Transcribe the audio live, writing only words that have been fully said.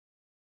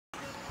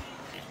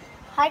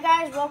Hi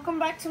guys, welcome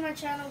back to my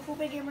channel,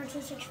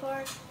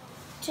 Gamer264.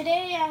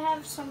 Today I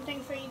have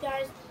something for you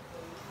guys.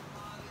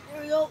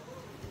 There we go.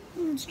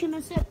 I'm just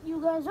gonna set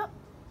you guys up.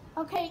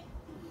 Okay.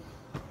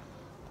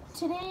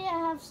 Today I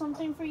have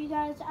something for you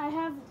guys. I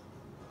have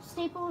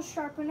Staples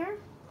sharpener.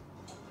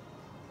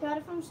 Got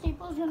it from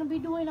Staples. Gonna be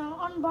doing an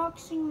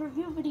unboxing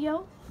review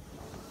video.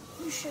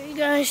 Let me show you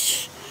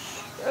guys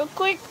real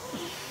quick.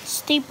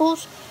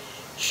 Staples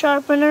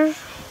sharpener.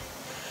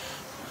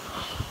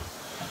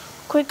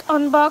 Quick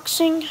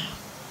unboxing.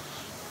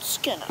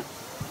 Just gonna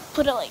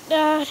put it like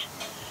that.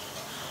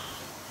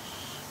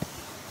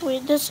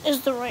 Wait, this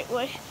is the right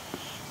way.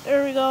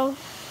 There we go.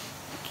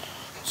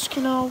 Just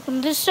gonna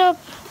open this up.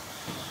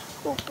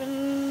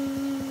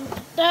 Open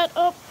that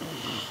up.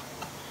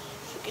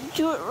 If we can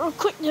do it real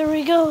quick. There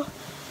we go.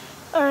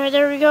 Alright,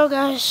 there we go,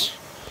 guys.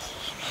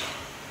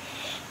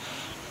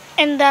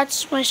 And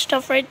that's my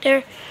stuff right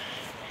there.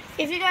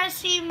 If you guys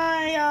see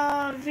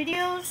my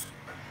videos,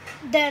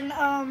 then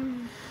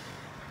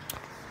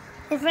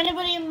if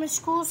anybody in my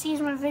school sees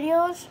my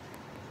videos,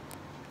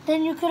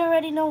 then you could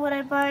already know what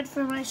I bought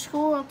for my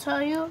school. I'll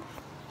tell you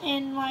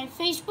in my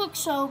Facebook,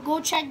 so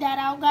go check that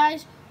out,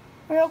 guys,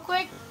 real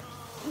quick.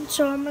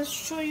 So I'm gonna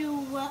show you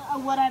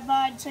what I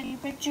bought, send you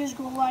pictures,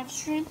 go live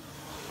stream.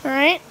 All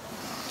right,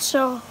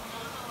 so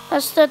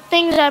that's the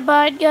things I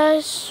bought,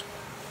 guys,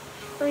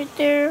 right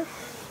there.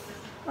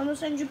 I'm gonna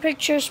send you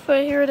pictures,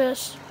 but here it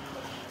is.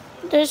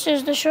 This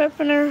is the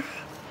sharpener.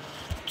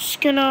 Just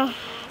gonna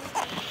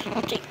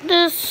take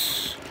this.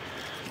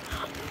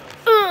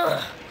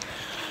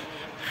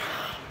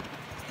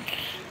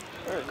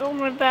 There we go,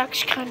 my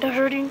back's kind of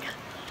hurting.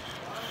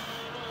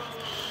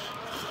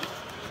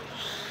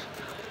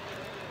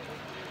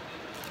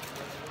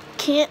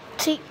 Can't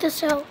take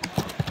this out.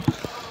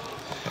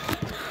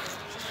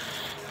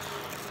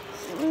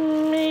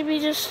 Maybe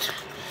just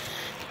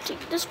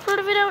take this part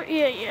of it out.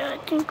 Yeah, I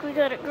think we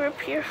got a grip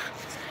here.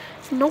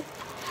 Nope.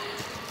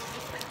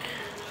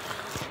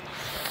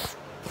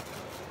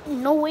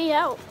 No way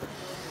out.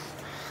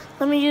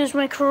 Let me use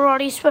my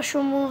karate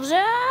special moves.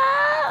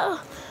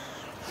 Ah!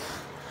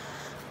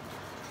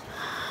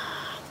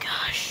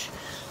 Gosh.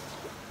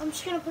 I'm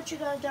just gonna put you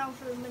guys down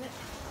for a minute.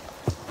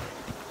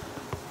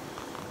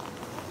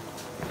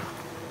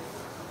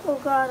 Oh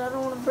God, I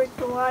don't want to break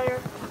the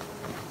wire.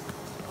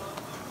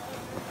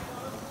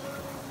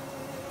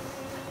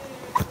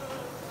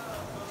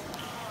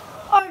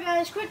 Alright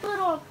guys, quick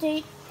little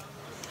update.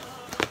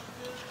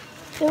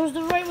 It was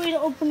the right way to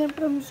open it,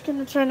 but I'm just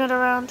gonna turn it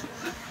around.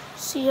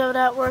 See how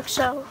that works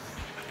out.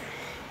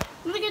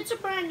 Look, it's a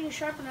brand new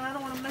sharpener. I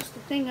don't want to mess the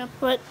thing up,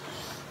 but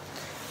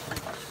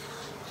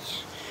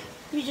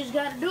you just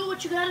gotta do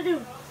what you gotta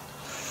do.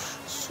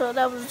 So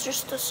that was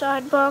just the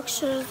side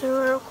boxes. They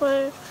were real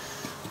quick.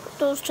 Put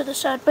those to the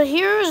side. But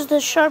here is the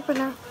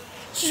sharpener.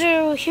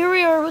 So here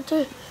we are with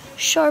the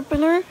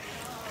sharpener.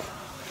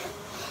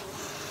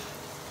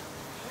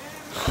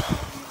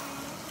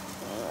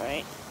 All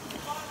right.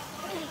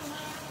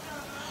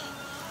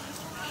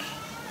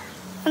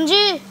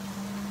 Anji.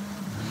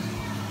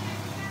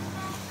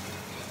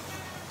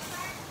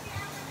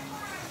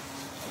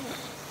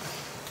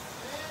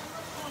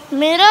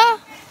 मेरा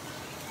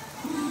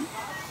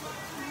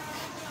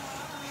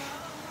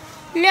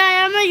ले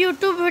आया मैं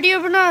YouTube video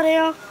बना रहे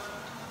हैं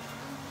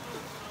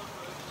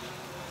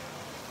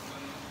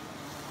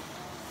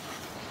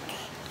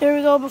There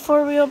we go.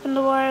 Before we open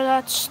the wire,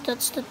 that's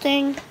the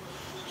thing.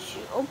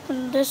 You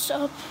open this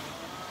up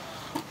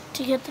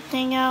to get the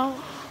thing out.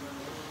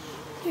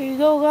 There you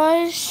go,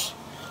 guys.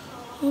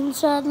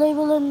 Inside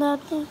label and that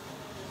thing.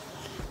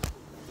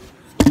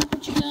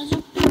 Put you guys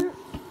up there.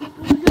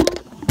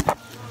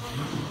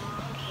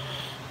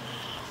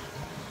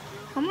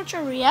 How much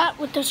are we at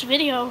with this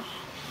video?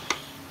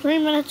 3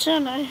 minutes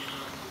in,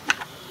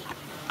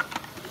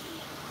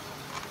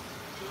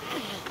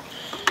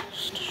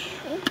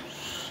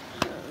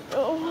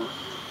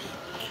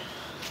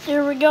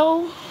 There we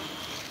go.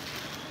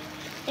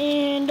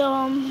 And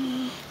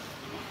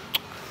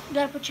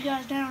gotta put you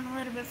guys down a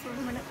little bit for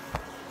a minute.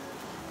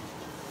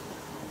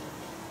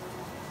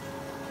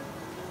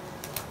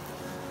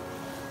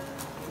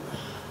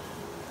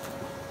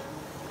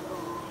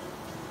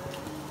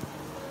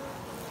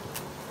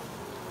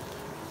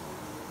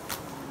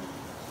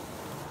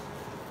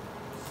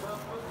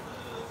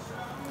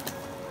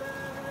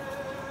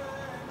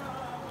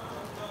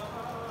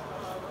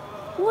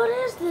 What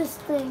is this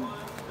thing?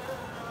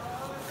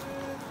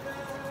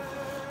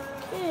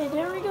 Okay,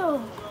 there we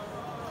go.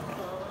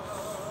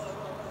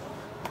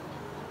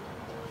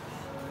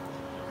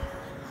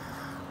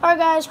 Alright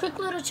guys, quick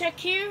little check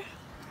here.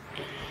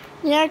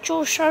 The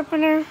actual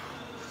sharpener.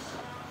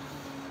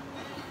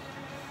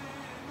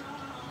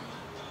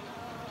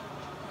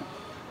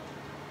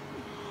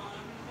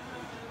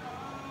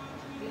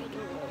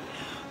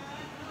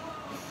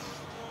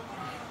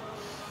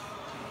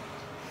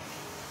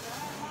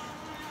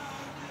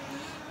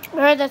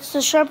 Alright, that's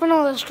the sharpener.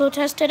 Let's go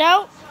test it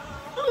out.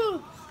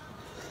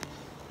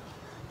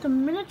 The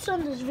minutes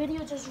on this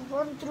video just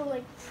run through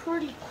like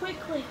pretty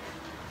quickly.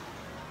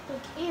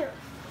 Look here.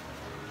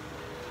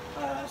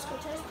 Let's go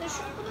test this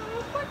sharpener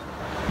real quick.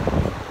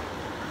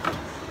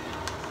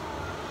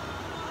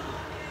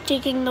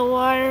 Taking the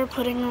wire,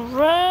 putting it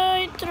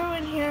right through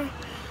in here.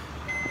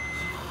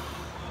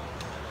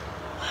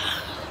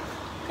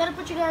 Gotta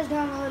put you guys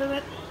down a little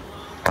bit.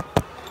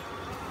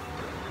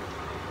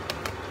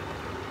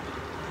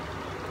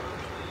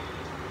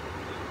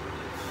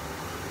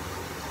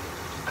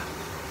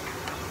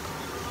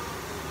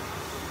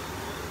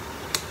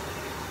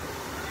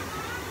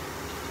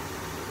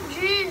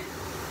 Gee.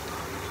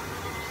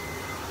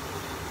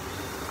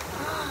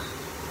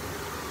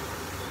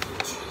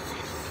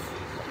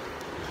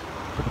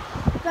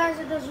 Guys,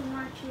 it doesn't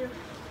work here.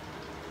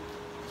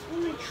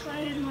 Let me try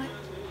it in my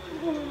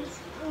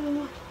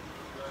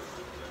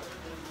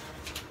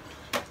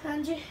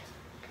Angie.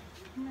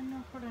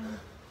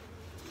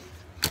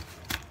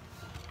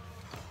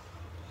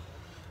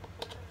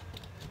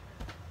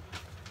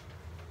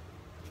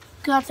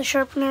 Got the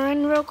sharpener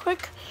in real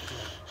quick.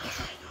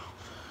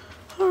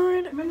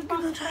 Alright, I'm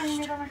gonna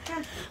test.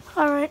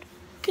 Alright,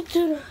 get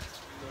to the.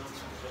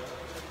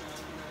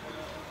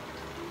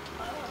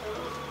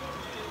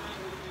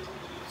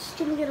 Just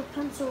gonna get a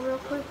pencil real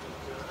quick.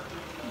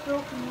 A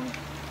broken one.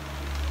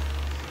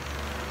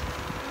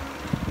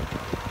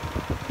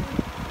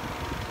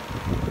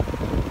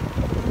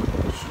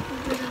 Should be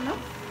good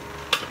enough.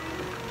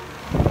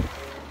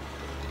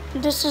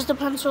 This is the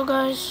pencil,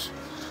 guys.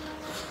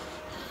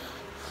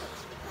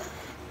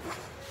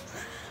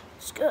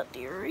 It's got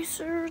the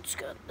eraser, it's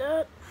got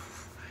that.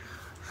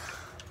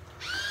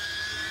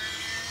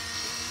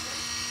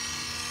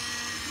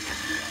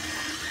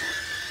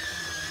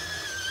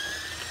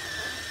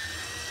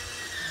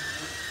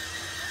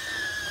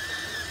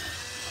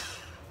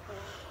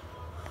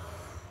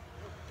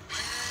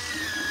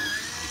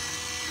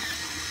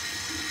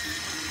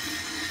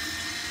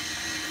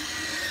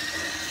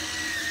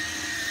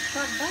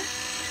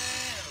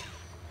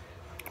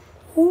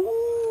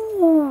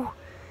 Ooh,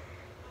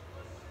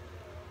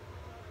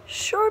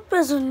 sharp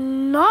as a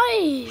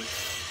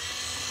knife.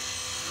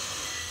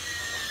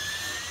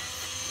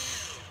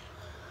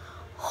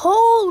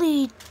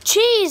 Holy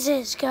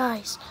Jesus,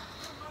 guys.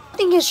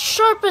 Thing is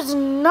sharp as a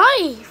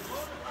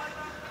knife.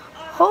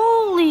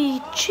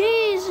 Holy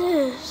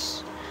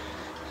Jesus.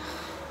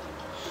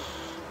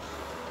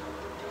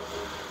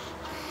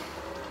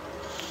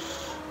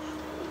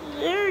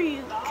 There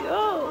you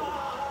go.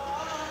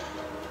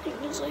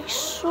 Thing is like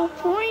so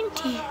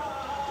pointy.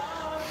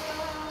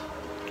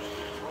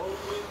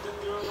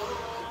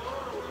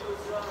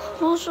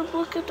 Close up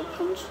look at the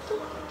pencil.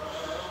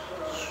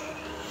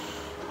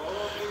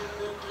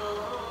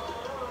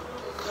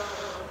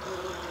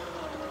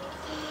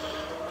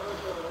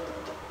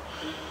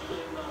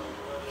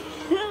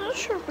 Yeah, that's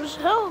sharp as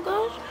hell,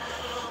 guys.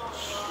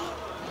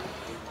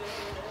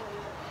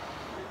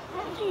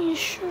 I think it's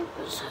sharp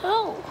as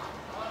hell.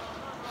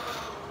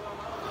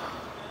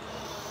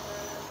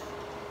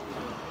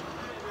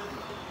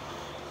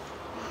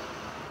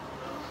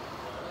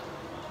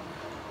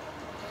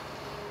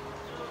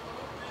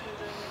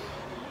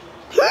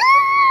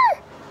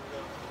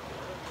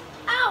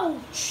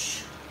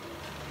 Ouch!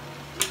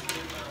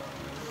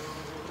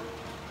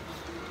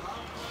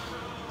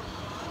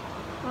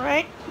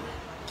 Alright.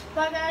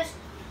 Bye, guys.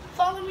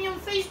 Follow me on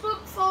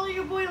Facebook. Follow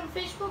your boy on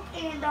Facebook.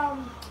 And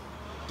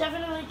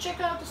definitely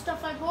check out the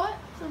stuff I bought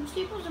from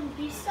Staples. And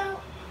peace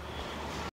out.